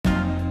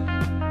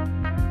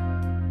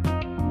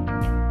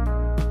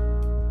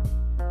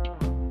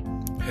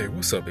Hey,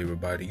 what's up,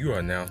 everybody? You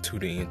are now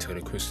tuning into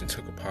the Christon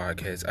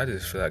podcast. I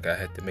just feel like I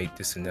had to make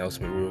this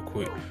announcement real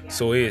quick.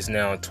 So it is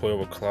now 12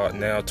 o'clock,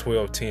 now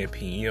 12:10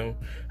 p.m.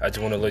 I just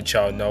want to let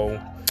y'all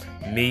know,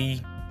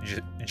 me,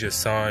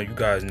 Jason, you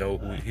guys know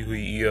who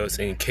he is,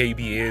 and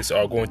KBS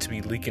are going to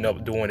be leaking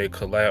up doing a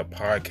COLLAB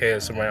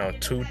podcast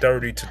around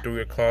 2:30 to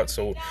 3 o'clock.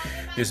 So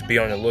just be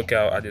on the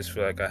lookout. I just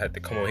feel like I had to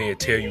come on here and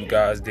tell you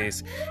guys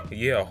this.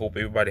 Yeah, I hope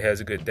everybody has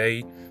a good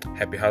day.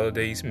 Happy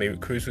holidays, Merry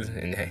Christmas,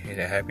 and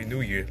a Happy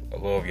New Year. I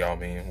love y'all,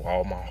 man, with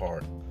all my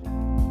heart.